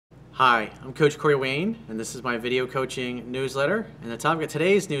Hi, I'm Coach Corey Wayne, and this is my video coaching newsletter. And the topic of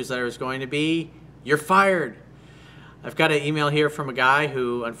today's newsletter is going to be, you're fired. I've got an email here from a guy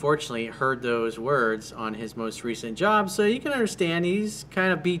who unfortunately heard those words on his most recent job, so you can understand he's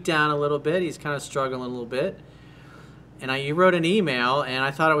kind of beat down a little bit. He's kind of struggling a little bit. And you wrote an email, and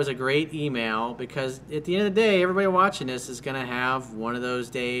I thought it was a great email because at the end of the day, everybody watching this is going to have one of those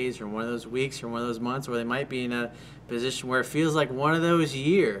days or one of those weeks or one of those months where they might be in a position where it feels like one of those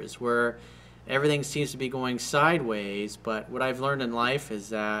years where everything seems to be going sideways. But what I've learned in life is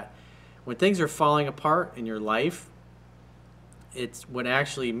that when things are falling apart in your life, it's what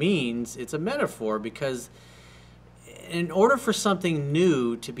actually means it's a metaphor, because in order for something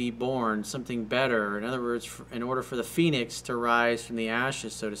new to be born, something better, in other words, in order for the phoenix to rise from the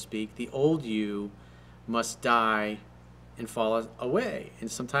ashes, so to speak, the old you must die and fall away.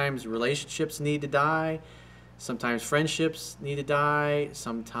 And sometimes relationships need to die, sometimes friendships need to die,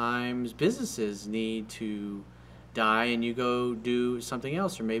 sometimes businesses need to die and you go do something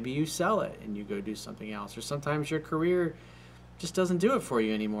else, or maybe you sell it and you go do something else, or sometimes your career just doesn't do it for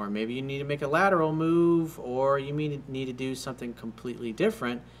you anymore. Maybe you need to make a lateral move, or you need to do something completely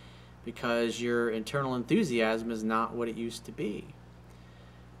different because your internal enthusiasm is not what it used to be.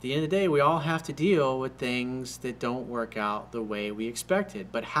 At the end of the day, we all have to deal with things that don't work out the way we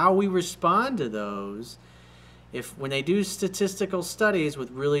expected. But how we respond to those, when they do statistical studies with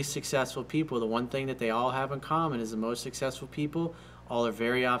really successful people, the one thing that they all have in common is the most successful people all are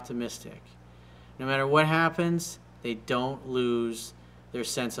very optimistic. No matter what happens, they don't lose their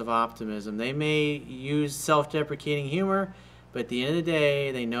sense of optimism. They may use self-deprecating humor, but at the end of the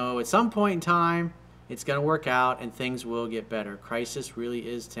day, they know at some point in time, it's going to work out and things will get better. Crisis really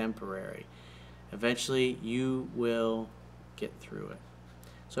is temporary. Eventually, you will get through it.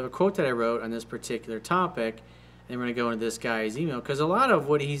 So I have a quote that I wrote on this particular topic, and we're going to go into this guy's email, because a lot of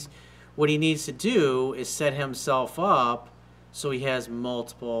what he needs to do is set himself up so he has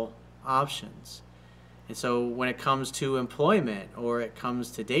multiple options. And so when it comes to employment or it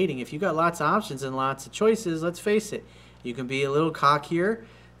comes to dating, if you've got lots of options and lots of choices, let's face it, you can be a little cockier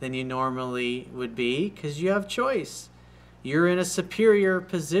than you normally would be because you have choice. You're in a superior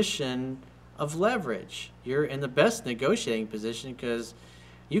position of leverage. You're in the best negotiating position because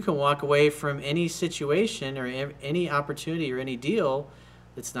you can walk away from any situation or any opportunity or any deal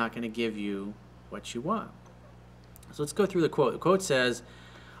that's not going to give you what you want. So let's go through the quote. The quote says,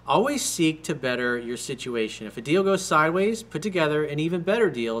 "Always seek to better your situation. If a deal goes sideways, put together an even better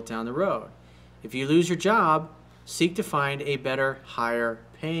deal down the road. If you lose your job, seek to find a better, higher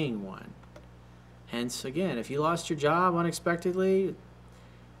paying one." Hence, again, if you lost your job unexpectedly,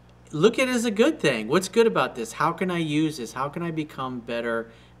 look at it as a good thing. What's good about this? How can I use this? How can I become better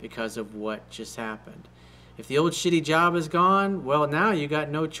because of what just happened? If the old shitty job is gone, well, now you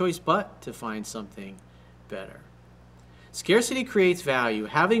got no choice but to find something better. Scarcity creates value.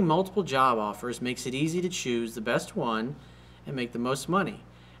 Having multiple job offers makes it easy to choose the best one and make the most money.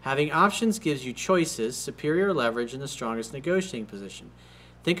 Having options gives you choices, superior leverage, and the strongest negotiating position.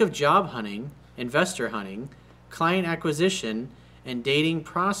 Think of job hunting, investor hunting, client acquisition, and dating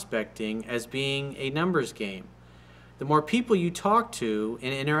prospecting as being a numbers game. The more people you talk to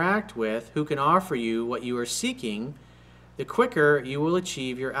and interact with who can offer you what you are seeking, the quicker you will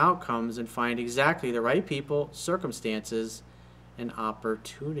achieve your outcomes and find exactly the right people, circumstances, and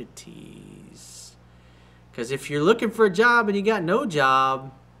opportunities. Because if you're looking for a job and you got no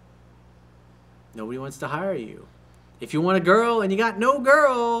job, nobody wants to hire you. If you want a girl and you got no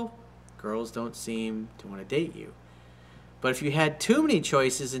girl, girls don't seem to want to date you. But if you had too many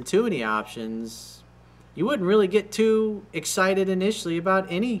choices and too many options, you wouldn't really get too excited initially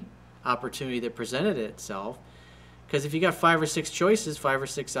about any opportunity that presented itself. Because if you got 5 or 6 choices, 5 or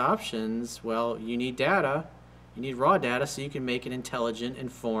 6 options, well, you need data. You need raw data so you can make an intelligent,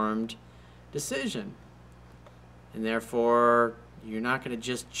 informed decision. And therefore, you're not going to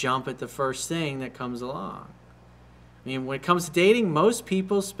just jump at the first thing that comes along. I mean, when it comes to dating, most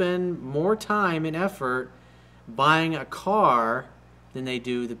people spend more time and effort buying a car than they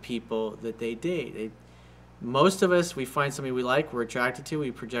do the people that they date. Most of us, we find somebody we like, we're attracted to, we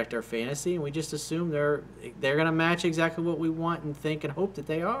project our fantasy, and we just assume they're going to match exactly what we want and think and hope that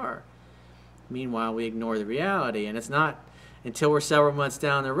they are. Meanwhile, we ignore the reality, and it's not until we're several months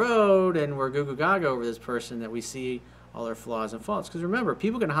down the road and we're goo goo gaga over this person that we see all their flaws and faults. Because remember,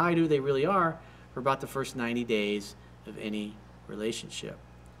 people can hide who they really are for about the first 90 days of any relationship.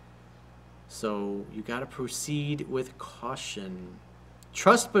 So you got to proceed with caution.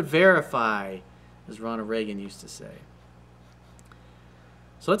 Trust but verify, as Ronald Reagan used to say.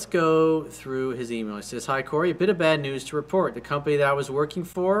 So let's go through his email. He says, "Hi, Corey. A bit of bad news to report. The company that I was working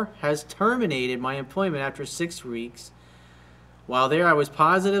for has terminated my employment after 6 weeks. While there, I was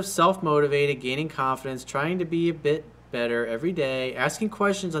positive, self-motivated, gaining confidence, trying to be a bit better every day, asking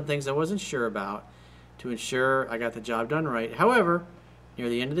questions on things I wasn't sure about to ensure I got the job done right. However, near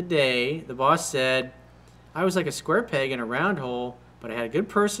the end of the day, the boss said I was like a square peg in a round hole, but I had a good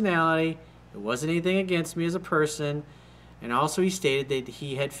personality. It wasn't anything against me as a person. And also he stated that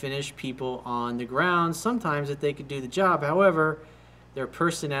he had finished people on the ground sometimes that they could do the job. However, their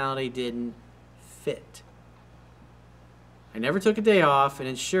personality didn't fit. I never took a day off and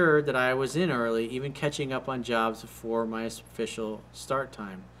ensured that I was in early, even catching up on jobs before my official start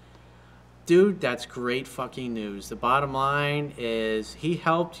time." Dude, that's great fucking news. The bottom line is he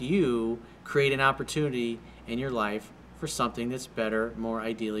helped you create an opportunity in your life for something that's better, more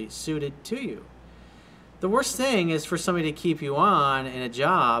ideally suited to you. The worst thing is for somebody to keep you on in a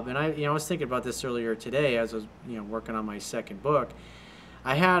job, and I was thinking about this earlier today as I was working on my second book.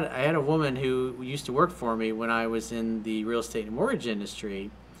 I had a woman who used to work for me when I was in the real estate and mortgage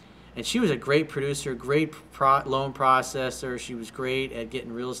industry, and she was a great producer, great loan processor. She was great at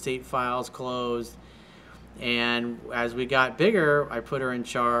getting real estate files closed. And as we got bigger, I put her in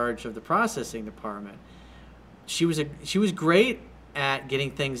charge of the processing department. She was great at getting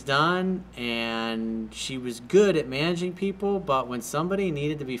things done, and she was good at managing people, but when somebody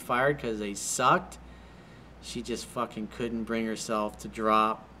needed to be fired because they sucked, she just fucking couldn't bring herself to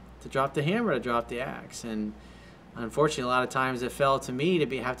drop the hammer, to drop the axe. And unfortunately, a lot of times it fell to me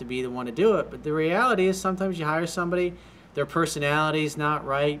to have to be the one to do it. But the reality is sometimes you hire somebody, their personality's not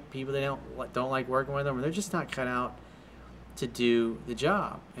right, people they don't like working with them, or they're just not cut out to do the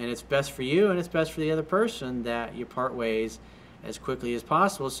job. And it's best for you and it's best for the other person that you part ways as quickly as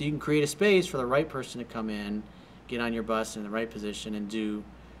possible so you can create a space for the right person to come in, get on your bus in the right position, and do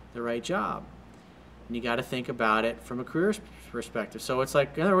the right job. And you got to think about it from a career perspective. So it's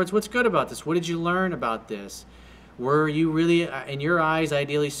like, in other words, what's good about this? What did you learn about this? Were you really, in your eyes,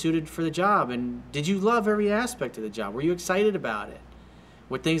 ideally suited for the job? And did you love every aspect of the job? Were you excited about it?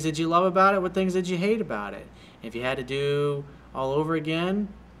 What things did you love about it? What things did you hate about it? If you had to do all over again,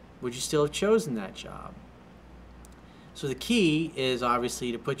 would you still have chosen that job? So the key is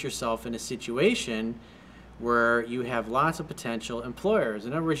obviously to put yourself in a situation where you have lots of potential employers.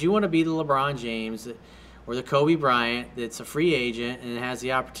 In other words, you want to be the LeBron James or the Kobe Bryant that's a free agent and has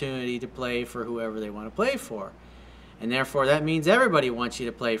the opportunity to play for whoever they want to play for. And therefore, that means everybody wants you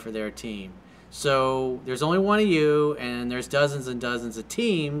to play for their team. So there's only one of you, and there's dozens and dozens of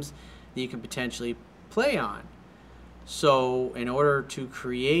teams that you can potentially play on. So in order to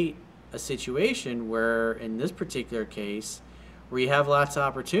create a situation where, in this particular case, where you have lots of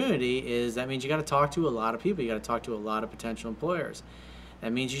opportunity, that means you got to talk to a lot of people. You got to talk to a lot of potential employers.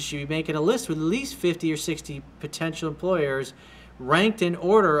 That means you should be making a list with at least 50 or 60 potential employers ranked in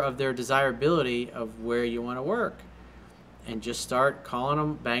order of their desirability of where you want to work. And just start calling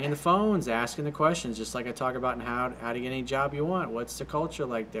them, banging the phones, asking the questions, just like I talk about in how to get any job you want. What's the culture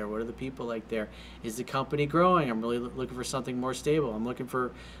like there? What are the people like there? Is the company growing? I'm really looking for something more stable. I'm looking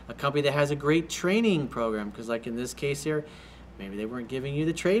for a company that has a great training program, because like in this case here, maybe they weren't giving you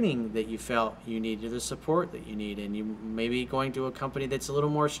the training that you felt you needed, or the support that you need, and you may be going to a company that's a little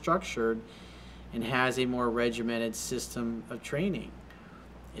more structured and has a more regimented system of training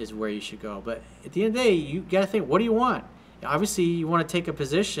is where you should go. But at the end of the day, you got to think, what do you want? Obviously, you want to take a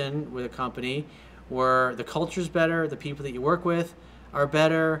position with a company where the culture's better, the people that you work with are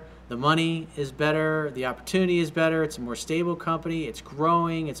better, the money is better, the opportunity is better, it's a more stable company, it's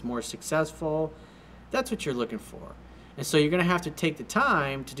growing, it's more successful. That's what you're looking for. And so you're going to have to take the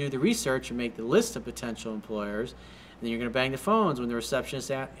time to do the research and make the list of potential employers. And then you're going to bang the phones. When the receptionist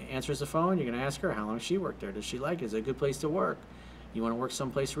answers the phone, you're going to ask her how long she worked there. Does she like it? Is it a good place to work? You want to work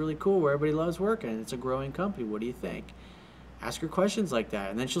someplace really cool where everybody loves working and it's a growing company. What do you think? Ask her questions like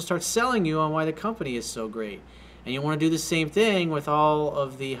that, and then she'll start selling you on why the company is so great. And you want to do the same thing with all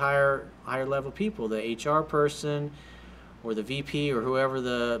of the higher level people, the HR person or the VP or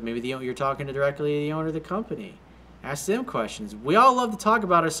whoever maybe you're talking to directly the owner of the company. Ask them questions. We all love to talk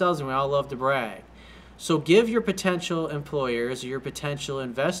about ourselves and we all love to brag. So give your potential employers or your potential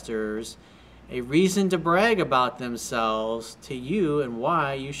investors a reason to brag about themselves to you and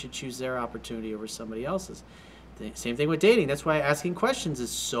why you should choose their opportunity over somebody else's. Same thing with dating. That's why asking questions is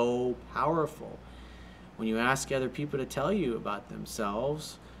so powerful. When you ask other people to tell you about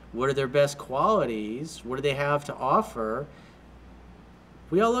themselves, what are their best qualities, what do they have to offer,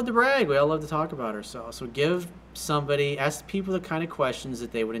 we all love to brag. We all love to talk about ourselves. So ask people the kind of questions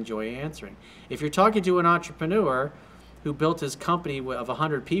that they would enjoy answering. If you're talking to an entrepreneur who built his company of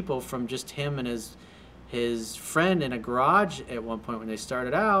 100 people from just him and his friend in a garage at one point when they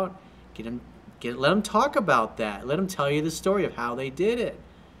started out. Let them talk about that. Let them tell you the story of how they did it.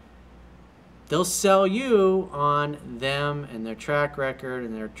 They'll sell you on them and their track record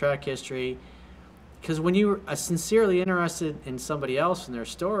and their track history. Because when you are sincerely interested in somebody else and their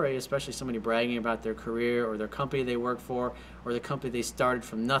story, especially somebody bragging about their career or their company they work for or the company they started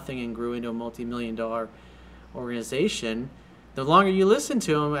from nothing and grew into a multi-million-dollar organization, the longer you listen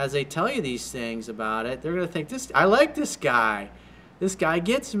to them as they tell you these things about it, they're going to think, I like this guy. This guy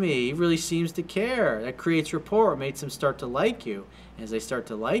gets me. He really seems to care. That creates rapport. It makes them start to like you. And as they start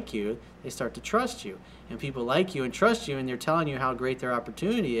to like you, they start to trust you. And people like you and trust you, and they're telling you how great their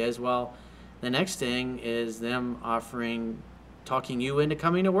opportunity is. Well, the next thing is them talking you into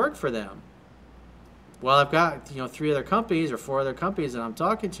coming to work for them. Well, I've got 3 other companies or 4 other companies that I'm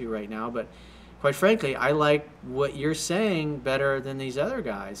talking to right now, but quite frankly, I like what you're saying better than these other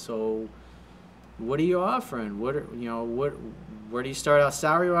guys. So, what are you offering? Where do you start out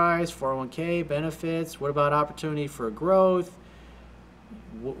salary-wise? 401k, benefits. What about opportunity for growth?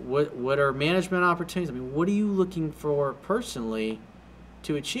 What are management opportunities? I mean, what are you looking for personally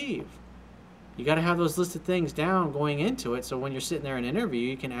to achieve? You got to have those listed things down going into it, so when you're sitting there in an interview,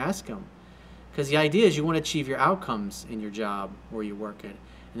 you can ask them. Because the idea is you want to achieve your outcomes in your job where you work at.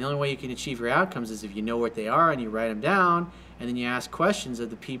 And the only way you can achieve your outcomes is if you know what they are and you write them down, and then you ask questions of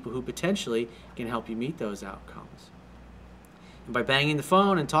the people who potentially can help you meet those outcomes. And by banging the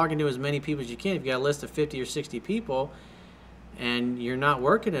phone and talking to as many people as you can, if you got a list of 50 or 60 people and you're not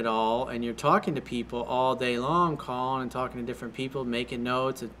working at all and you're talking to people all day long, calling and talking to different people, making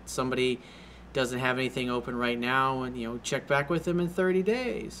notes, if somebody doesn't have anything open right now, and check back with them in 30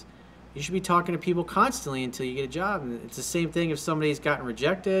 days. You should be talking to people constantly until you get a job. And it's the same thing if somebody's gotten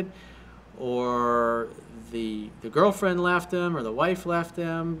rejected or the girlfriend left them or the wife left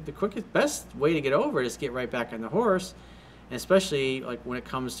them. The best way to get over it is to get right back on the horse. And especially like when it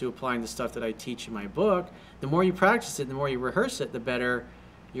comes to applying the stuff that I teach in my book, the more you practice it, the more you rehearse it, the better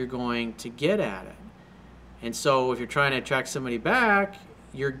you're going to get at it. And so if you're trying to attract somebody back,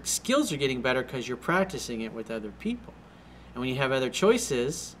 your skills are getting better because you're practicing it with other people. And when you have other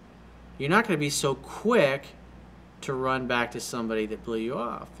choices, you're not going to be so quick to run back to somebody that blew you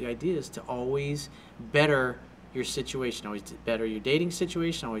off. The idea is to always better your situation, always better your dating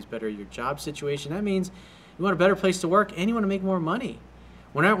situation, always better your job situation. That means you want a better place to work and you want to make more money.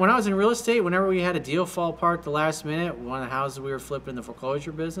 When I was in real estate, whenever we had a deal fall apart at the last minute, one of the houses we were flipping in the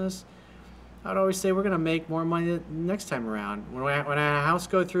foreclosure business, I'd always say we're going to make more money next time around. When I had a house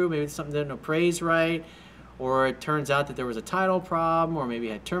go through, maybe something didn't appraise right, or it turns out that there was a title problem, or maybe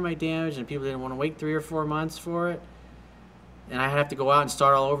it had termite damage and people didn't want to wait 3 or 4 months for it, and I have to go out and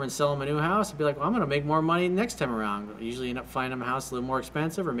start all over and sell them a new house, I'd be like, well, I'm going to make more money next time around. I usually end up finding them a house a little more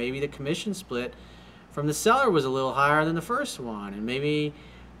expensive, or maybe the commission split from the seller was a little higher than the first one, and maybe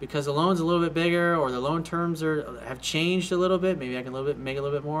because the loan's a little bit bigger or the loan terms have changed a little bit, maybe I can make a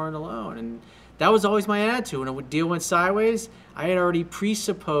little bit more on the loan. And that was always my attitude. When a deal went sideways, I had already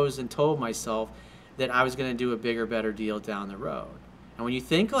presupposed and told myself that I was going to do a bigger, better deal down the road. And when you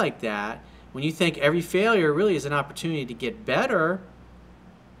think like that, when you think every failure really is an opportunity to get better,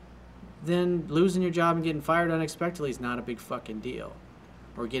 then losing your job and getting fired unexpectedly is not a big fucking deal.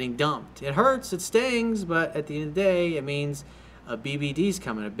 Or getting dumped. It hurts, it stings, but at the end of the day, it means a BBD's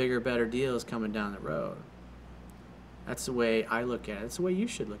coming, a bigger, better deal is coming down the road. That's the way I look at it. That's the way you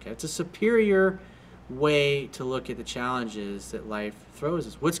should look at it. It's a superior way to look at the challenges that life throws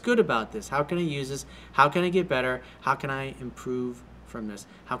us. What's good about this? How can I use this? How can I get better? How can I improve from this?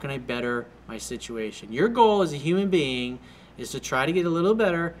 How can I better my situation? Your goal as a human being is to try to get a little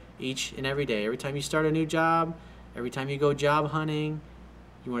better each and every day. Every time you start a new job, every time you go job hunting,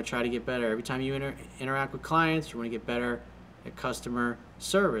 you want to try to get better. Every time you interact with clients, you want to get better at customer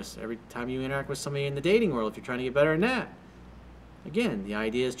service. Every time you interact with somebody in the dating world, if you're trying to get better in that. Again, the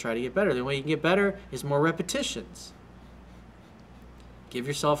idea is try to get better. The way you can get better is more repetitions. Give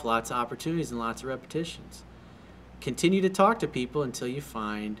yourself lots of opportunities and lots of repetitions. Continue to talk to people until you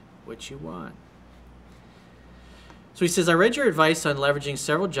find what you want. So he says, I read your advice on leveraging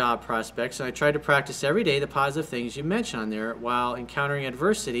several job prospects, and I tried to practice every day the positive things you mentioned on there. While encountering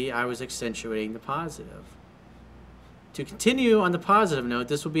adversity, I was accentuating the positive. To continue on the positive note,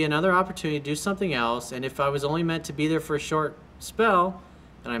 this will be another opportunity to do something else, and if I was only meant to be there for a short spell,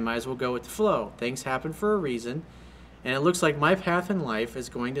 then I might as well go with the flow. Things happen for a reason, and it looks like my path in life is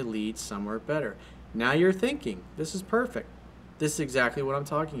going to lead somewhere better. Now you're thinking, this is perfect. This is exactly what I'm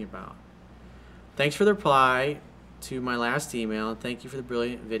talking about. Thanks for the reply to my last email, and thank you for the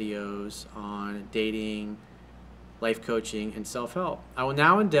brilliant videos on dating life coaching, and self-help. I will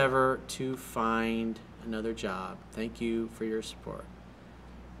now endeavor to find another job. Thank you for your support.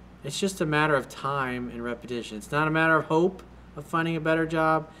 It's just a matter of time and repetition. It's not a matter of hope of finding a better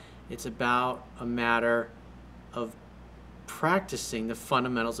job. It's about a matter of practicing the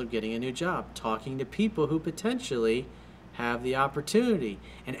fundamentals of getting a new job, talking to people who potentially have the opportunity,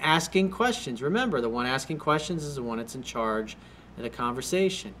 and asking questions. Remember, the one asking questions is the one that's in charge of the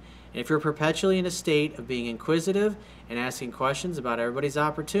conversation. And if you're perpetually in a state of being inquisitive and asking questions about everybody's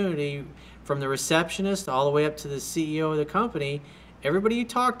opportunity, from the receptionist all the way up to the CEO of the company, everybody you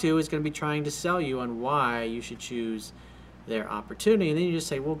talk to is going to be trying to sell you on why you should choose their opportunity. And then you just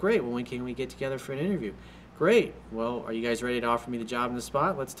say, well, great, well, when can we get together for an interview? Great, well, are you guys ready to offer me the job on the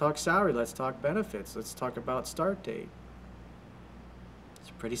spot? Let's talk salary, let's talk benefits, let's talk about start date.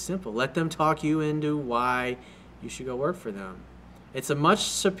 It's pretty simple. Let them talk you into why you should go work for them. It's a much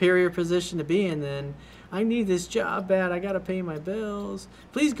superior position to be in than, I need this job bad, I gotta pay my bills.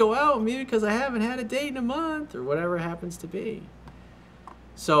 Please go out with me because I haven't had a date in a month, or whatever it happens to be.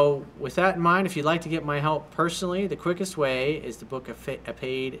 So with that in mind, if you'd like to get my help personally, the quickest way is to book a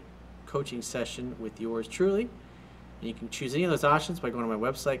paid coaching session with yours truly. And you can choose any of those options by going to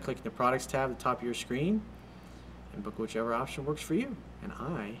my website, clicking the products tab at the top of your screen, and book whichever option works for you. And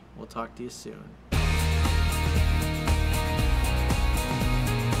I will talk to you soon.